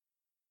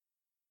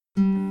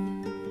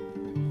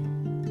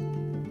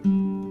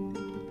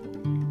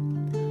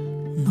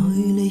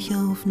ich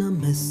auf ner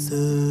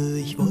Messe,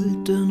 ich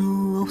wollte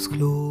nur aufs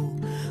Klo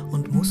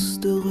und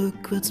musste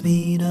rückwärts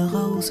wieder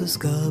raus, es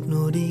gab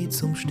nur die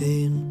zum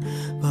Stehen.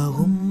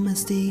 Warum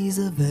ist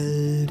diese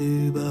Welt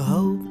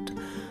überhaupt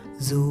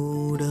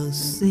so,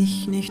 dass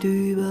ich nicht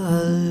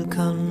überall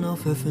kann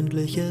auf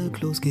öffentliche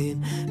Klos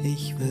gehen?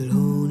 Ich will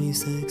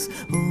Unisex,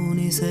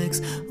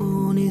 Unisex,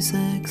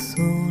 Unisex,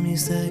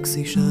 Unisex.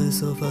 Ich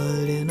scheiß auf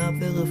all den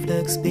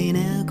Abwehrreflex,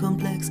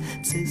 Binärkomplex,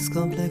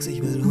 Cis-Komplex.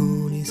 Ich will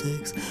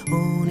Unisex,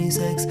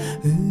 Unisex,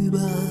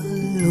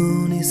 überall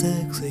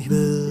Unisex. Ich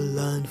will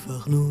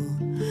einfach nur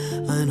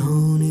ein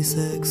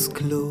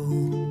Unisex-Klo.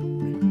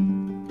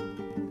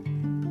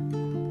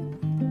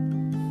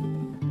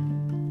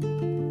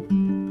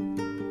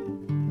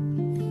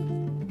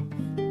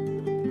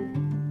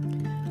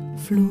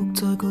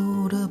 Flugzeug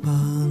oder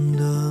Bahn,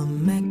 da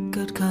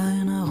meckert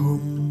keiner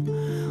rum.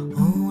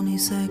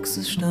 Unisex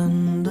ist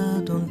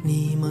Standard und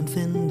niemand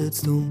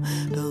findet's dumm.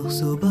 Doch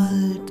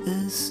sobald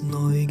es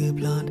neu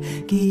geplant,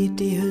 geht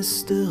die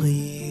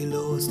Hysterie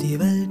los. Die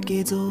Welt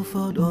geht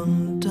sofort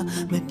unter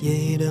mit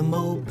jedem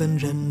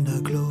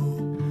Open-Gender-Klo.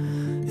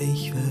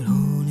 Ich will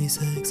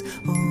Unisex,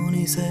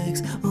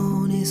 Unisex,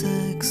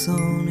 Unisex,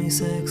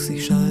 Unisex.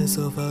 Ich scheiß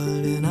auf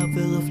all den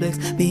Abwehrreflex,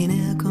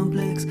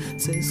 Binärkomplex,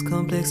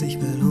 Cis-Komplex. Ich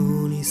will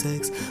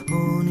Unisex,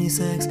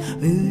 Unisex,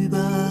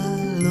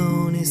 überall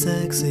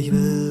Unisex. Ich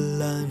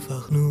will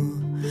einfach nur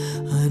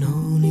ein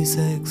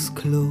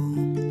Unisex-Klo.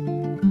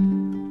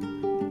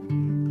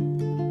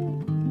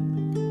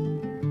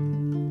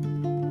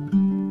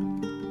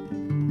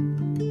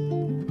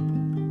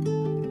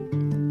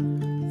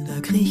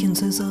 Kriechen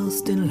Cis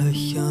aus den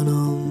Löchern,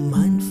 um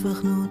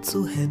einfach nur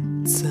zu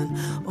hetzen,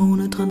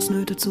 ohne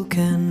Transnöte zu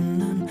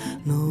kennen.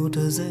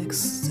 Note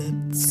 6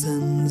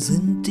 setzen,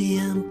 sind die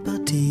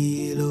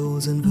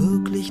Empathielosen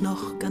wirklich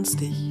noch ganz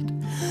dicht?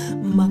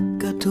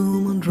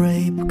 Mackertum und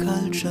Rape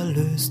Culture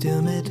löst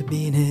ihr mit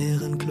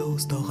binären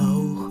Klos doch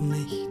auch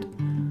nicht.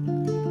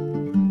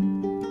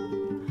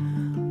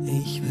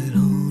 Ich will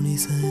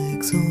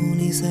Unisex,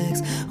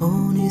 Unisex,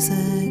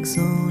 Unisex,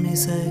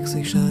 Unisex.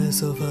 Ich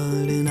scheiß auf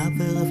all den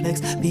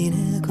Abwehrreflex,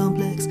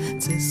 Binärkomplex,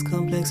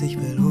 Cis-Komplex. Ich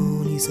will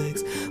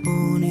Unisex,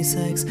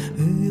 Unisex,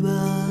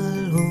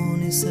 überall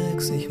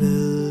Unisex. Ich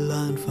will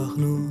einfach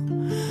nur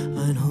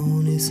ein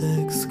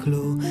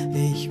Unisex-Klo.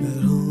 Ich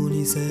will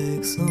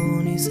Unisex,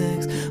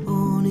 Unisex,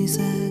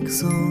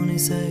 Unisex,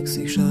 Unisex.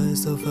 Ich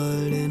scheiß auf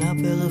all den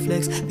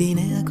Abwehrreflex,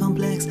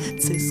 Binärkomplex,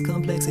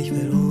 Cis-Komplex. Ich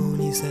will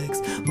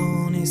Unisex,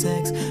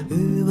 Unisex,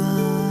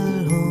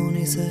 überall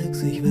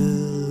Unisex. Ich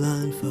will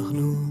einfach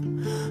nur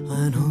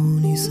ein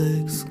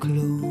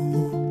Unisex-Klo.